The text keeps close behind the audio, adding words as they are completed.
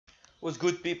What's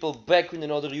good, people? Back with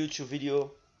another YouTube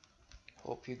video.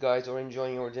 Hope you guys are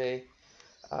enjoying your day.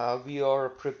 We are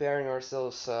preparing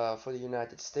ourselves for the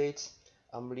United States.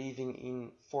 I'm leaving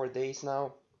in 4 days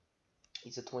now.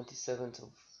 It's the 27th of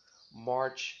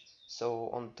March, so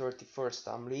on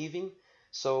 31st I'm leaving.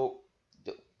 So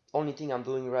the only thing I'm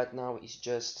doing right now is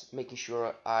just making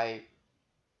sure I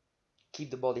keep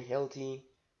the body healthy,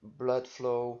 blood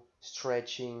flow,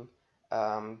 stretching,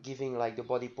 giving like the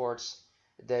body parts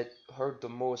that hurt the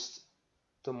most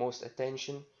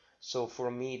attention. So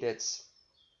for me, that's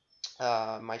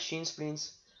my shin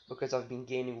splints, because I've been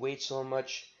gaining weight so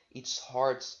much. It's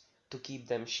hard to keep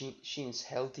them shins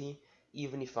healthy,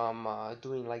 even if I'm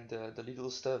doing like the little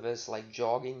stuff as like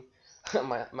jogging.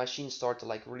 My shins start to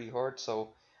like really hurt.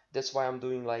 So that's why I'm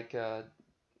doing like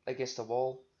against the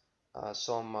wall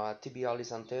some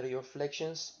tibialis anterior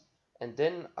flexions, and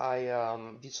then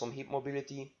I did some hip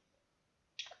mobility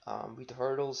with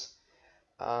hurdles.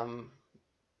 Um,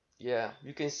 Yeah,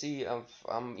 you can see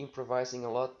I'm improvising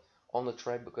a lot on the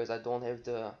track because I don't have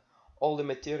the all the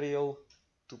material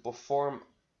to perform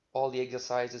all the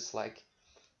exercises like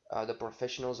the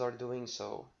professionals are doing.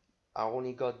 So I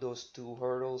only got those two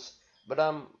hurdles, but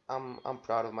I'm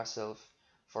proud of myself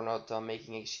for not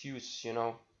making excuse,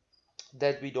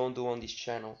 that we don't do on this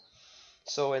channel.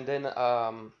 So and then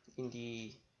in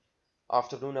the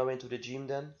afternoon I went to the gym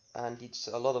then and did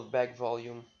a lot of back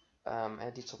volume,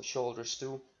 and did some shoulders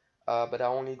too. But I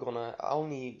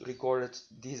only recorded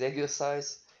this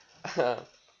exercise.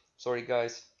 Sorry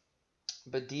guys,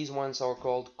 but these ones are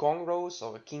called Kong rows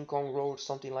or King Kong row,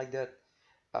 something like that.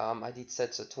 I did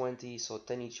sets of 20, so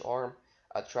 10 each arm.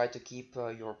 I try to keep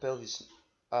your pelvis,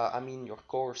 your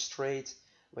core straight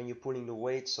when you're pulling the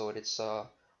weight, so it's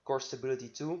core stability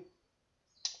too.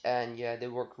 And yeah, they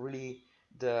work really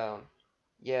the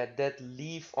yeah, that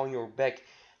leaf on your back.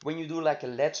 When you do like a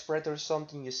lat spread or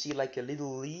something, you see like a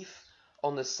little leaf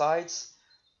on the sides.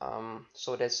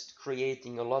 So that's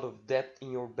creating a lot of depth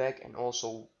in your back and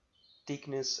also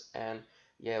thickness, and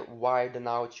yeah, widen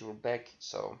out your back.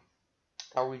 So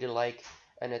I really like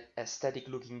an aesthetic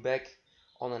looking back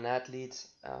on an athlete.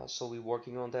 So we're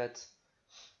working on that.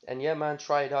 And yeah, man,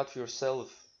 try it out for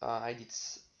yourself. I did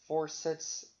 4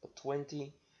 sets of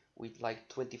 20 with like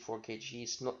 24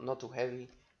 kgs, not too heavy,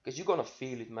 because you're gonna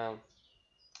feel it, man.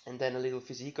 And then a little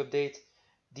physique update.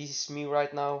 This is me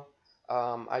right now.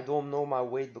 I don't know my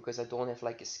weight because I don't have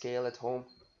like a scale at home.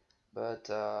 But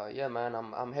yeah, man,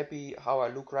 I'm happy how I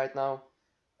look right now.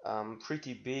 I'm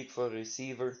pretty big for a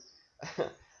receiver.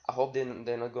 I hope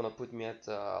they're not gonna put me at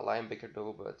linebacker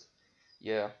though, but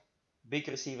yeah, big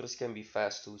receivers can be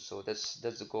fast too, so that's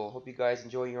the goal. Hope you guys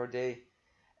enjoy your day,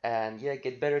 and yeah,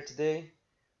 get better today.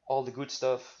 All the good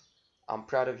stuff. I'm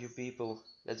proud of you people.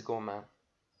 Let's go, man.